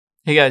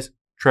Hey guys,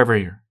 Trevor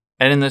here.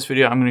 And in this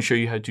video, I'm going to show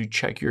you how to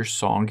check your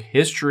song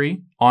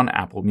history on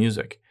Apple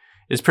Music.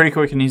 It's pretty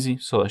quick and easy,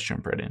 so let's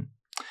jump right in.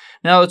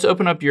 Now let's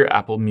open up your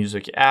Apple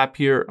Music app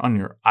here on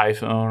your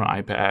iPhone,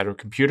 iPad, or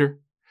computer.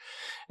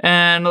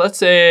 And let's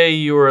say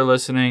you were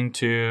listening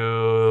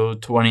to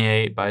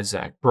 28 by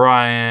Zach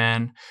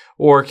Bryan,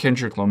 or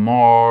Kendrick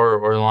Lamar,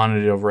 or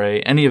Lana Del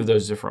Rey, any of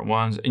those different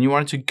ones, and you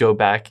wanted to go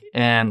back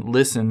and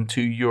listen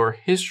to your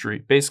history.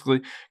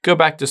 Basically, go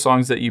back to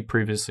songs that you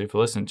previously have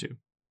listened to.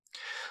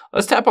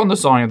 Let's tap on the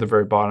song at the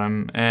very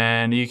bottom,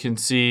 and you can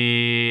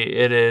see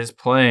it is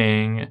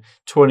playing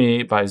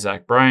 28 by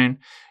Zach Bryan.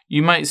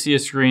 You might see a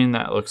screen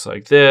that looks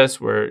like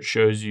this, where it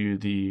shows you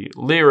the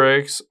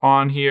lyrics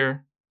on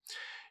here.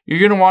 You're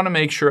going to want to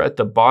make sure at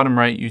the bottom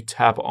right, you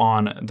tap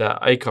on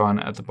that icon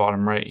at the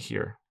bottom right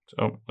here.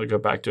 So I'll go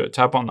back to it.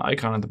 Tap on the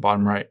icon at the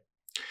bottom right.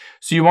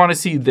 So you want to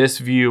see this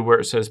view where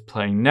it says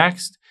playing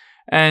next.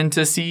 And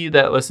to see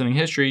that listening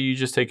history, you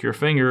just take your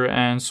finger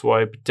and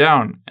swipe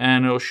down,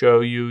 and it'll show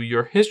you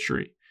your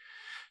history.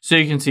 So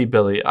you can see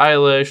Billie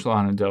Eilish,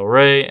 Lana Del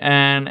Rey,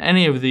 and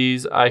any of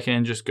these, I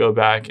can just go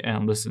back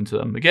and listen to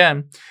them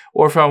again.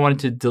 Or if I wanted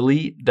to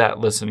delete that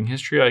listening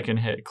history, I can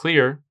hit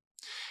clear.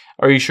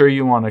 Are you sure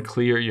you want to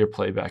clear your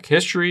playback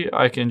history?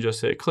 I can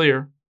just hit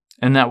clear,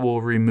 and that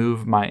will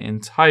remove my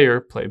entire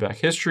playback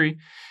history.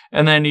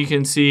 And then you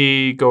can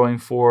see going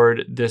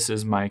forward, this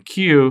is my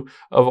queue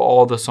of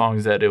all the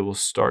songs that it will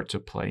start to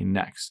play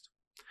next.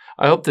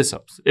 I hope this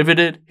helps. If it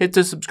did, hit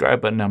the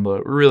subscribe button down below.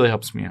 It really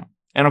helps me out.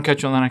 And I'll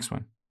catch you on the next one.